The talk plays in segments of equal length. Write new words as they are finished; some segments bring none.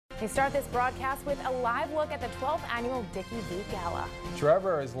We start this broadcast with a live look at the 12th annual Dickie V Gala.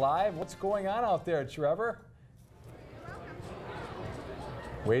 Trevor is live. What's going on out there, Trevor?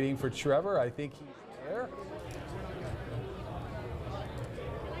 Waiting for Trevor. I think he's there.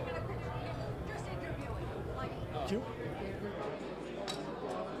 Cute.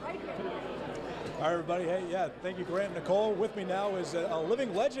 All right, everybody. Hey, yeah, thank you, Grant and Nicole. With me now is a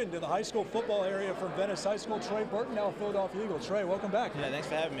living legend in the high school football area from Venice High School, Trey Burton, now a Philadelphia Eagle. Trey, welcome back. Yeah, thanks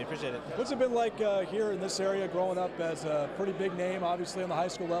for having me. Appreciate it. What's it been like here in this area, growing up as a pretty big name, obviously on the high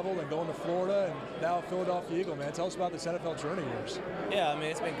school level, and going to Florida, and now a Philadelphia Eagle, man? Tell us about this NFL journey of yours. Yeah, I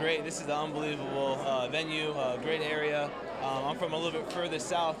mean, it's been great. This is an unbelievable venue, great area. I'm from a little bit further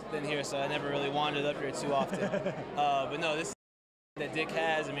south than here, so I never really wandered up here too often. But no, this that Dick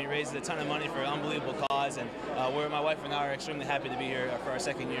has, I mean, raises a ton of money for an unbelievable cause, and my wife and I are extremely happy to be here for our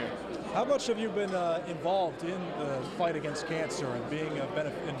second year. How much have you been involved in the fight against cancer and being a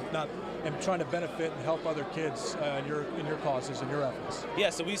benefit, and trying to benefit and help other kids in your causes and your efforts? Yeah,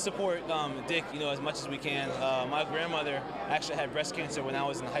 so we support Dick, as much as we can. My grandmother actually had breast cancer when I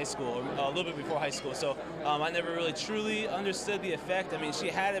was in high school, a little bit before high school. So I never really truly understood the effect. I mean, she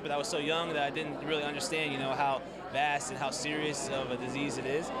had it, but I was so young that I didn't really understand, how vast and how serious of a disease it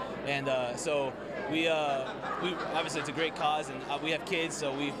is. And so we obviously it's a great cause, and we have kids,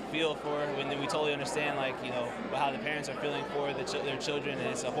 so we feel for it, and then we totally understand, how the parents are feeling for their children, and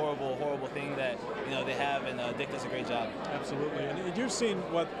it's a horrible, horrible thing that they have, and Dick does a great job. Absolutely, and you've seen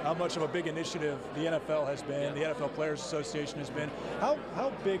how much of a big initiative the NFL has been, the NFL Players Association has been.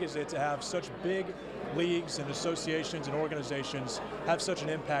 How big is it to have such big leagues and associations and organizations have such an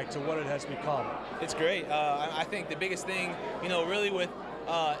impact to what it has become? It's great. I think the biggest thing, really with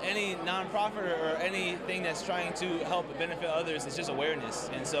any nonprofit or anything that's trying to help benefit others is just awareness.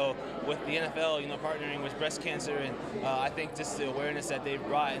 And so with the NFL, partnering with breast cancer, and I think just the awareness that they've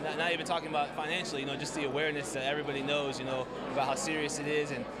brought, and not even talking about financially, just the awareness that everybody knows, about how serious it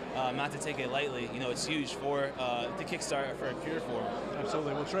is, and not to take it lightly. It's huge to kickstart for a cure for them.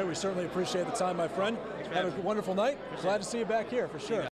 Absolutely. Well, Trey, we certainly appreciate the time, my friend. Have a wonderful night. Glad to see you back here for sure.